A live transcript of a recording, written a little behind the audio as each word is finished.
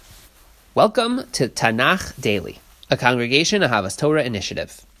Welcome to Tanakh Daily, a Congregation Ahavas Torah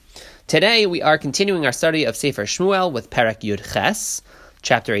initiative. Today we are continuing our study of Sefer Shmuel with Perek Yud Ches,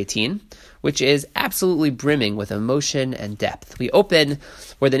 chapter 18, which is absolutely brimming with emotion and depth. We open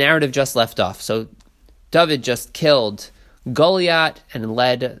where the narrative just left off. So David just killed Goliath and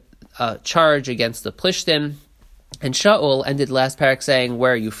led a charge against the Plishtim. And Shaul ended last parak saying,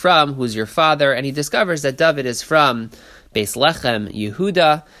 "Where are you from? Who's your father?" And he discovers that David is from Beis Lechem,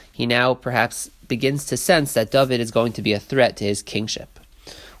 Yehuda. He now perhaps begins to sense that David is going to be a threat to his kingship.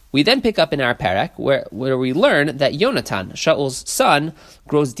 We then pick up in our parak where we learn that Yonatan, Shaul's son,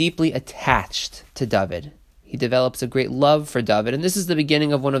 grows deeply attached to David. He develops a great love for David, and this is the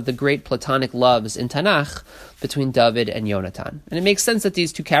beginning of one of the great platonic loves in Tanakh between David and Yonatan. And it makes sense that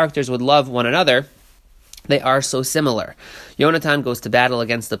these two characters would love one another. They are so similar. Yonatan goes to battle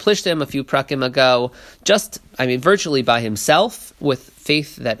against the Plishtim a few prakim ago, virtually by himself, with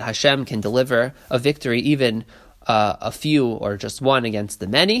faith that Hashem can deliver a victory, even a few or just one against the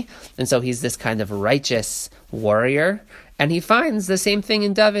many. And so he's this kind of righteous warrior. And he finds the same thing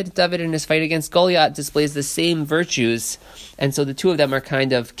in David. David in his fight against Goliath displays the same virtues. And so the two of them are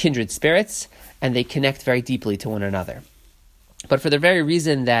kind of kindred spirits, and they connect very deeply to one another. But for the very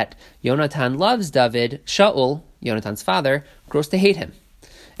reason that Yonatan loves David, Shaul, Yonatan's father, grows to hate him.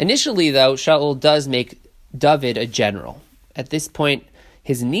 Initially, though, Shaul does make David a general. At this point,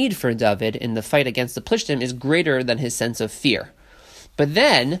 his need for David in the fight against the Plishtim is greater than his sense of fear. But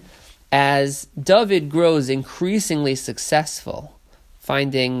then, as David grows increasingly successful,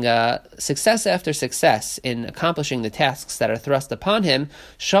 finding success after success in accomplishing the tasks that are thrust upon him,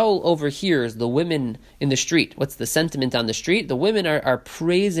 Shaul overhears the women in the street. What's the sentiment on the street? The women are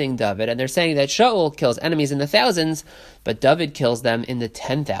praising David, and they're saying that Shaul kills enemies in the thousands, but David kills them in the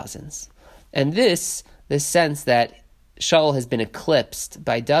 10,000s. And this sense that Shaul has been eclipsed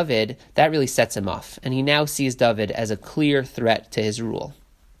by David, that really sets him off, and he now sees David as a clear threat to his rule.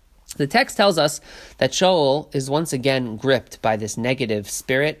 The text tells us that Shaul is once again gripped by this negative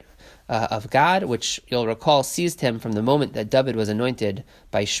spirit of God, which you'll recall seized him from the moment that David was anointed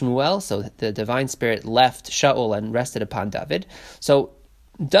by Shmuel. So the divine spirit left Shaul and rested upon David. So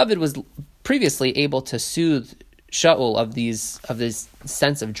David was previously able to soothe Shaul of this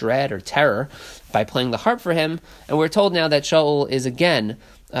sense of dread or terror by playing the harp for him. And we're told now that Shaul is again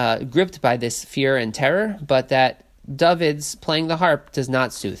gripped by this fear and terror, but that David's playing the harp does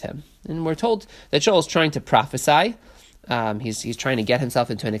not soothe him. And we're told that Shaul's trying to prophesy. He's trying to get himself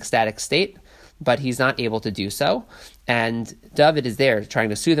into an ecstatic state, but he's not able to do so. And David is there trying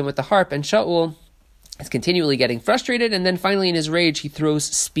to soothe him with the harp, and Shaul is continually getting frustrated, and then finally in his rage he throws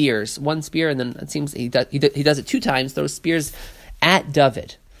spears. One spear, and then it seems he does it 2 times, throws spears at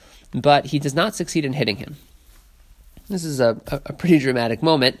David. But he does not succeed in hitting him. This is a pretty dramatic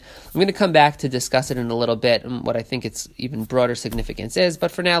moment. I'm going to come back to discuss it in a little bit and what I think its even broader significance is. But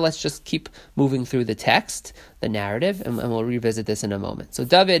for now, let's just keep moving through the text, the narrative, and we'll revisit this in a moment. So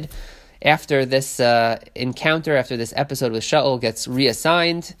David, after this encounter, after this episode with Shaul, gets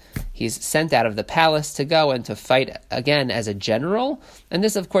reassigned. He's sent out of the palace to go and to fight again as a general. And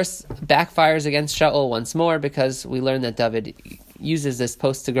this, of course, backfires against Shaul once more because we learn that David uses this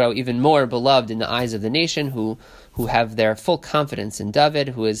post to grow even more beloved in the eyes of the nation who have their full confidence in David,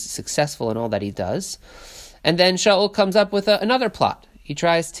 who is successful in all that he does. And then Shaul comes up with another plot. He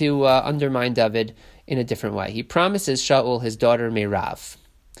tries to undermine David in a different way. He promises Shaul his daughter Merav,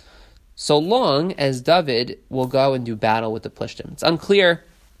 so long as David will go and do battle with the Plishtim. It's unclear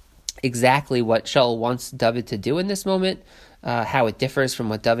exactly what Shaul wants David to do in this moment, how it differs from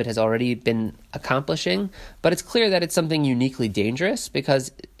what David has already been accomplishing, but it's clear that it's something uniquely dangerous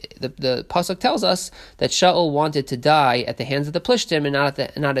because the pasuk tells us that Shaul wanted to die at the hands of the Plishtim and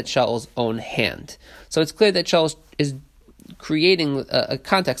not at Shaul's own hand. So it's clear that Shaul is creating a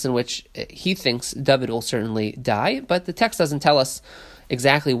context in which he thinks David will certainly die, but the text doesn't tell us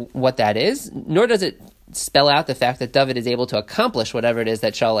exactly what that is, nor does it spell out the fact that David is able to accomplish whatever it is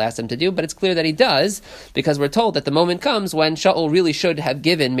that Shaul asked him to do, but it's clear that he does, because we're told that the moment comes when Shaul really should have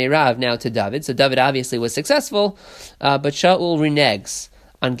given Merav now to David. So David obviously was successful, but Shaul reneges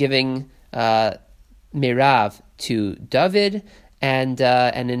on giving Merav to David, and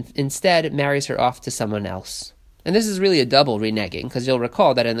instead marries her off to someone else. And this is really a double reneging, because you'll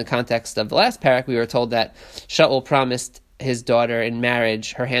recall that in the context of the last parak, we were told that Shaul promised his daughter in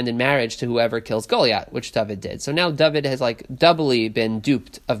marriage, her hand in marriage to whoever kills Goliath, which David did. So now David has doubly been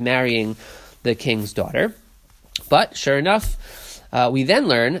duped of marrying the king's daughter. But sure enough, we then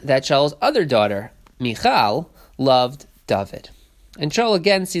learn that Shaul's other daughter, Michal, loved David. And Shaul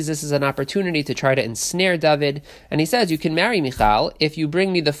again sees this as an opportunity to try to ensnare David, and he says, you can marry Michal if you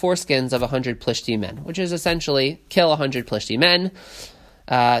bring me the foreskins of 100 Plishti men, which is essentially kill 100 Plishti men,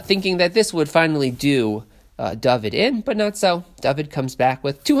 thinking that this would finally do David in, but not so. David comes back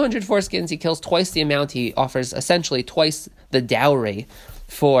with 200 foreskins. He kills twice the amount. He offers essentially twice the dowry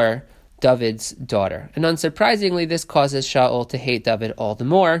for David's daughter. And unsurprisingly, this causes Shaul to hate David all the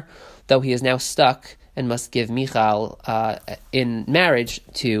more, though he is now stuck and must give Michal in marriage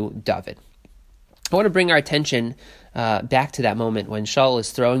to David. I want to bring our attention back to that moment when Shaul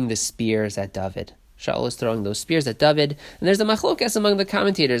is throwing the spears at David. Shaul is throwing those spears at David, and there's a machlokas among the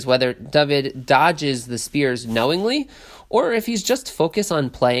commentators whether David dodges the spears knowingly, or if he's just focused on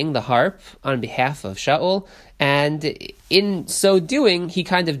playing the harp on behalf of Shaul, and in so doing, he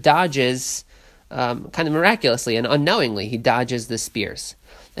kind of dodges, kind of miraculously and unknowingly, he dodges the spears.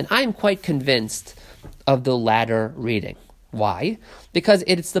 And I'm quite convinced of the latter reading. Why? Because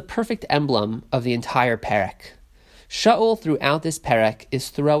it's the perfect emblem of the entire parak. Shaul, throughout this parak, is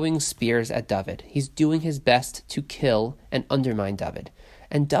throwing spears at David. He's doing his best to kill and undermine David.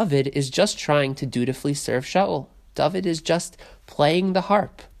 And David is just trying to dutifully serve Shaul. David is just playing the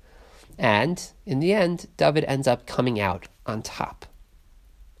harp. And, in the end, David ends up coming out on top.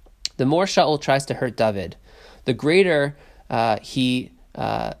 The more Shaul tries to hurt David, the greater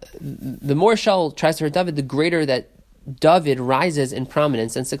the more Shaul tries to hurt David, the greater that David rises in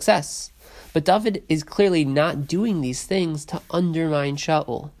prominence and success. But David is clearly not doing these things to undermine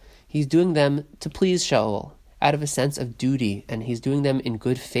Shaul. He's doing them to please Shaul, out of a sense of duty, and he's doing them in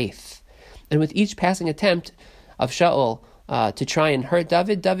good faith. And with each passing attempt of Shaul to try and hurt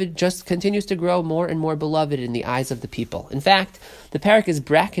David, David just continues to grow more and more beloved in the eyes of the people. In fact, the parak is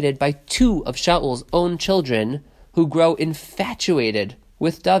bracketed by two of Shaul's own children who grow infatuated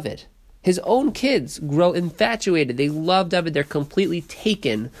with David. His own kids grow infatuated. They love David. They're completely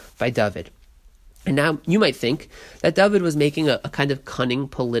taken by David. And now you might think that David was making a kind of cunning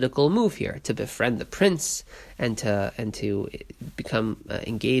political move here to befriend the prince and to become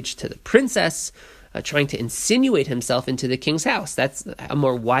engaged to the princess, trying to insinuate himself into the king's house. That's a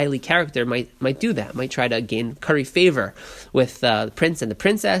more wily character might do that, might try to curry favor with the prince and the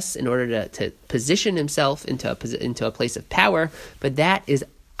princess in order to position himself into a place of power. But that is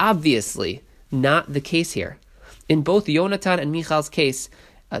obviously not the case here. In both Yonatan and Michal's case,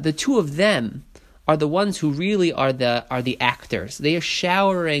 the two of them are the ones who really are the actors. They are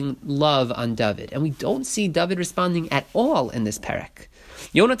showering love on David, and we don't see David responding at all in this parak.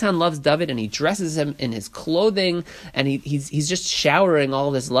 Yonatan loves David, and he dresses him in his clothing, and he's just showering all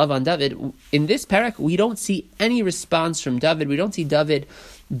this love on David. In this parak, we don't see any response from David. We don't see David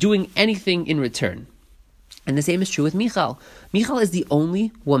doing anything in return. And the same is true with Michal. Michal is the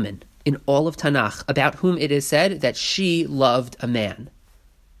only woman in all of Tanakh about whom it is said that she loved a man.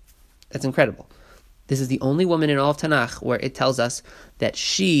 That's incredible. This is the only woman in all of Tanakh where it tells us that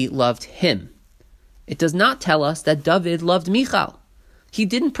she loved him. It does not tell us that David loved Michal. He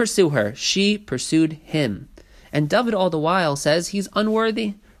didn't pursue her. She pursued him. And David all the while says he's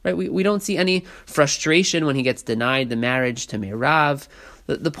unworthy. Right? We don't see any frustration when he gets denied the marriage to Meirav.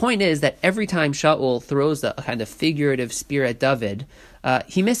 The point is that every time Shaul throws a kind of figurative spear at David,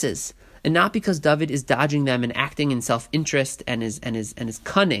 he misses. And not because David is dodging them and acting in self-interest and is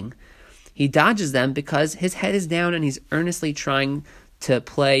cunning. He dodges them because his head is down and he's earnestly trying to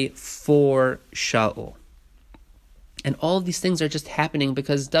play for Shaul. And all of these things are just happening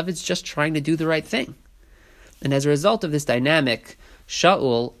because David's just trying to do the right thing. And as a result of this dynamic,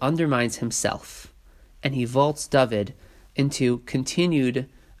 Shaul undermines himself, and he vaults David into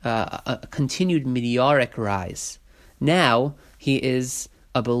a continued meteoric rise. Now he is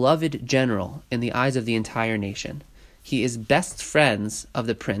a beloved general in the eyes of the entire nation. He is best friends of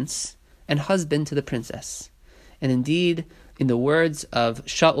the prince and husband to the princess. And indeed, in the words of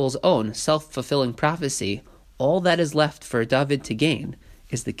Shaul's own self-fulfilling prophecy, all that is left for David to gain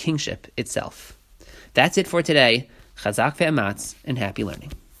is the kingship itself. That's it for today. Chazak ve'ematz, and happy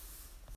learning.